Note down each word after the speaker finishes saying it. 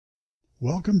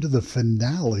Welcome to the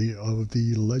finale of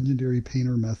the Legendary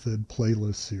Painter Method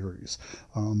playlist series.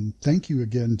 Thank you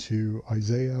again to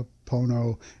Isaiah,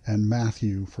 Pono, and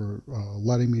Matthew for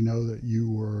letting me know that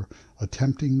you were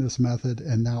attempting this method,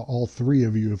 and now all three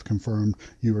of you have confirmed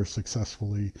you are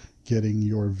successfully getting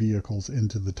your vehicles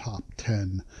into the top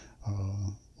 10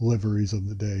 liveries of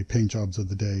the day, paint jobs of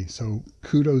the day. So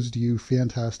kudos to you,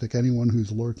 fantastic. Anyone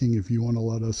who's lurking, if you want to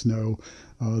let us know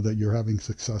that you're having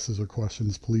successes or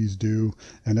questions, please do.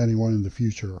 And anyone in the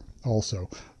future also.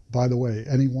 By the way,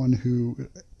 anyone who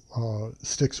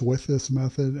sticks with this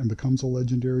method and becomes a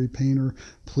legendary painter,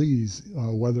 please,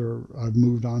 whether I've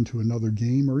moved on to another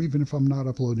game or even if I'm not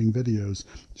uploading videos,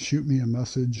 shoot me a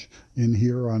message in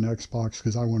here on Xbox,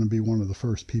 because I want to be one of the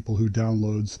first people who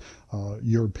downloads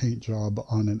your paint job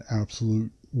on an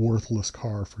absolute worthless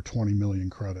car for 20 million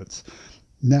credits.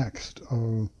 Next,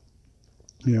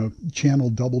 channel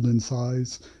doubled in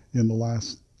size in the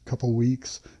last couple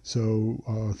weeks,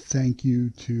 so thank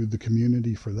you to the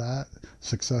community for that.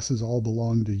 Successes all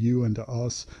belong to you and to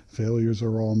us. Failures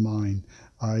are all mine.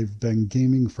 I've been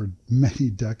gaming for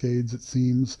many decades, it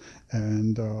seems,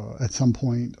 and at some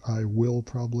point I will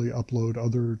probably upload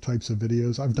other types of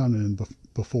videos. I've done it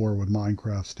before with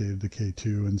Minecraft, State of Decay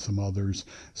 2, and some others,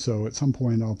 so at some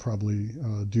point I'll probably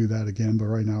do that again, but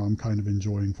right now I'm kind of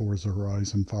enjoying Forza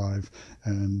Horizon 5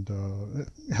 and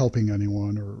helping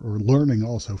anyone or learning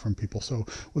also from people. So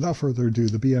without further ado,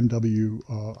 the BMW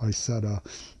Isetta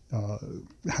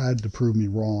had to prove me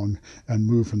wrong and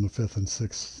move from the 5th and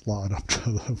 6th slot up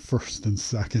to the 1st and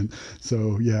 2nd.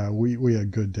 So yeah, we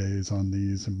had good days on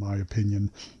these, in my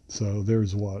opinion. So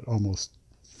there's what, almost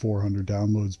 400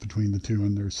 downloads between the two,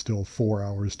 and there's still 4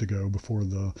 hours to go before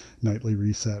the nightly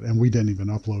reset, and we didn't even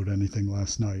upload anything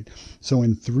last night. So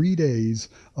in 3 days,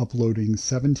 uploading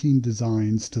 17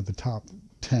 designs to the top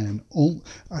 10.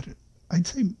 I'd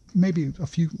say maybe a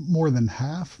few more than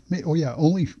half. Oh yeah,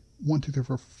 only 1, 2, 3,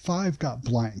 4, 5 got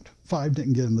blanked. 5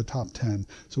 didn't get in the top 10.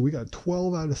 So we got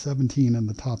 12 out of 17 in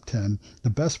the top 10. The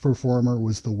best performer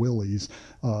was the Willies,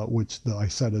 which the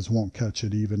Isettas won't catch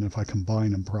it even if I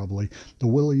combine them probably. The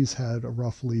Willies had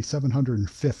roughly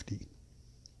 750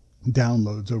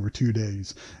 downloads over 2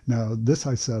 days. Now this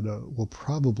Isetta will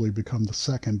probably become the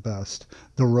second best.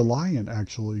 The Reliant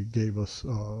actually gave us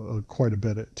quite a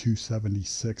bit at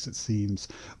 276 it seems,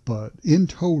 but in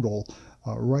total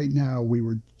right now we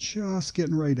were just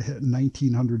getting ready to hit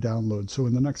 1900 downloads. So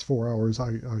in the next 4 hours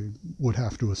I would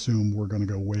have to assume we're going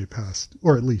to go way past,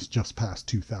 or at least just past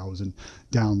 2000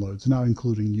 downloads, not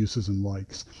including uses and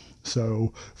likes.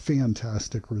 So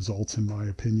fantastic results in my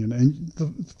opinion. And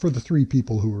for the 3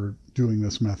 people who are doing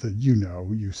this method,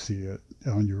 you see it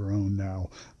on your own now.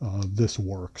 This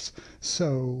works.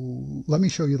 So let me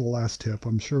show you the last tip.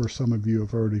 I'm sure some of you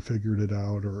have already figured it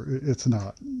out, or it's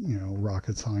not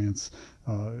rocket science.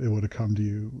 It would have come to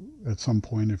you at some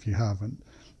point if you haven't,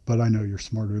 but I know you're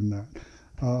smarter than that.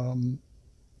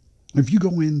 If you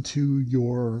go into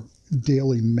your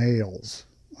daily mails,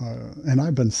 and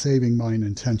I've been saving mine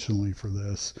intentionally for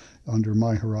this under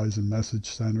my Horizon Message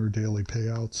Center daily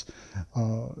payouts,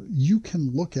 you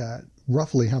can look at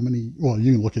roughly how many, well,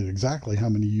 you can look at exactly how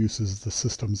many uses the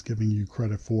system's giving you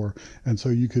credit for, and so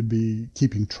you could be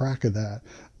keeping track of that.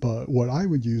 But what I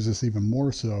would use this even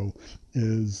more so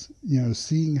is,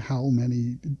 seeing how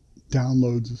many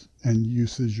downloads and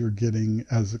uses you're getting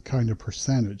as a kind of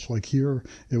percentage. Like here,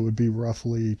 it would be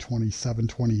roughly 27,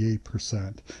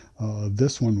 28%.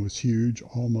 This one was huge,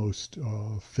 almost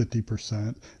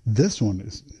 50%. This one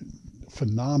is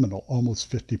phenomenal,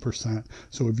 almost 50%.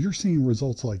 So if you're seeing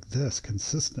results like this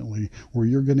consistently, where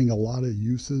you're getting a lot of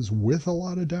uses with a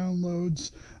lot of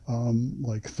downloads,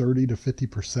 like 30 to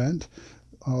 50%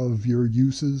 of your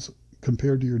uses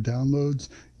compared to your downloads,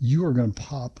 you are going to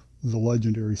pop the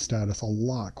legendary status a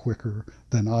lot quicker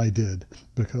than I did,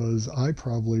 because I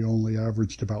probably only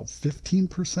averaged about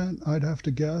 15%, I'd have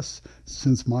to guess,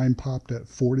 since mine popped at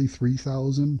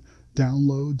 43,000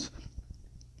 downloads.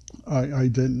 I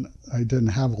didn't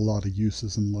have a lot of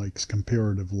uses and likes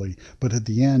comparatively, but at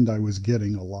the end I was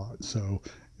getting a lot. So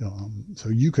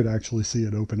you could actually see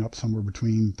it open up somewhere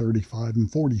between 35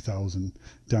 and 40,000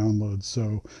 downloads.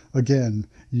 So again,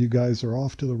 you guys are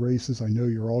off to the races. I know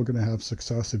you're all going to have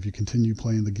success if you continue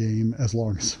playing the game, as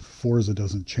long as Forza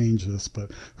doesn't change this.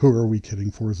 But who are we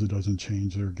kidding? Forza doesn't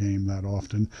change their game that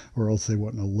often, or else they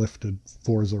wouldn't have lifted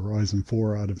Forza Horizon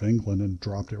 4 out of England and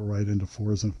dropped it right into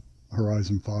Forza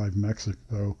Horizon 5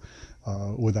 Mexico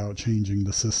without changing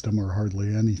the system or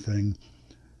hardly anything.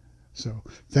 So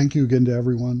thank you again to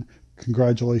everyone.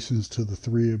 congratulations to the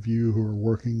three of you who are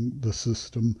working the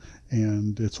system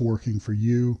and it's working for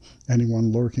you.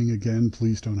 Anyone lurking, again,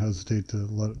 please don't hesitate to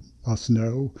let us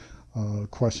know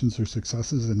questions or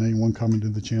successes, and anyone coming to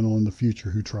the channel in the future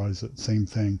who tries it, same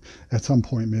thing. At some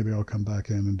point, maybe I'll come back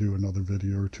in and do another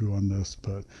video or two on this,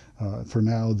 but for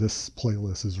now, this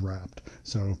playlist is wrapped.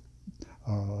 So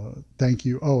thank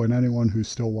you. Oh, and anyone who's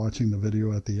still watching the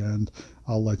video at the end,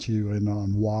 I'll let you in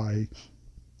on why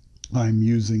I'm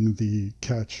using the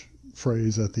catch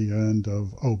phrase at the end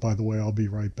of, oh, by the way, I'll be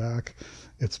right back.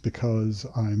 It's because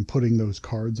I'm putting those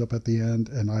cards up at the end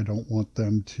and I don't want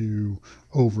them to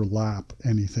overlap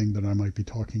anything that I might be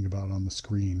talking about on the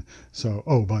screen. So,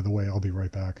 oh, by the way, I'll be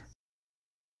right back.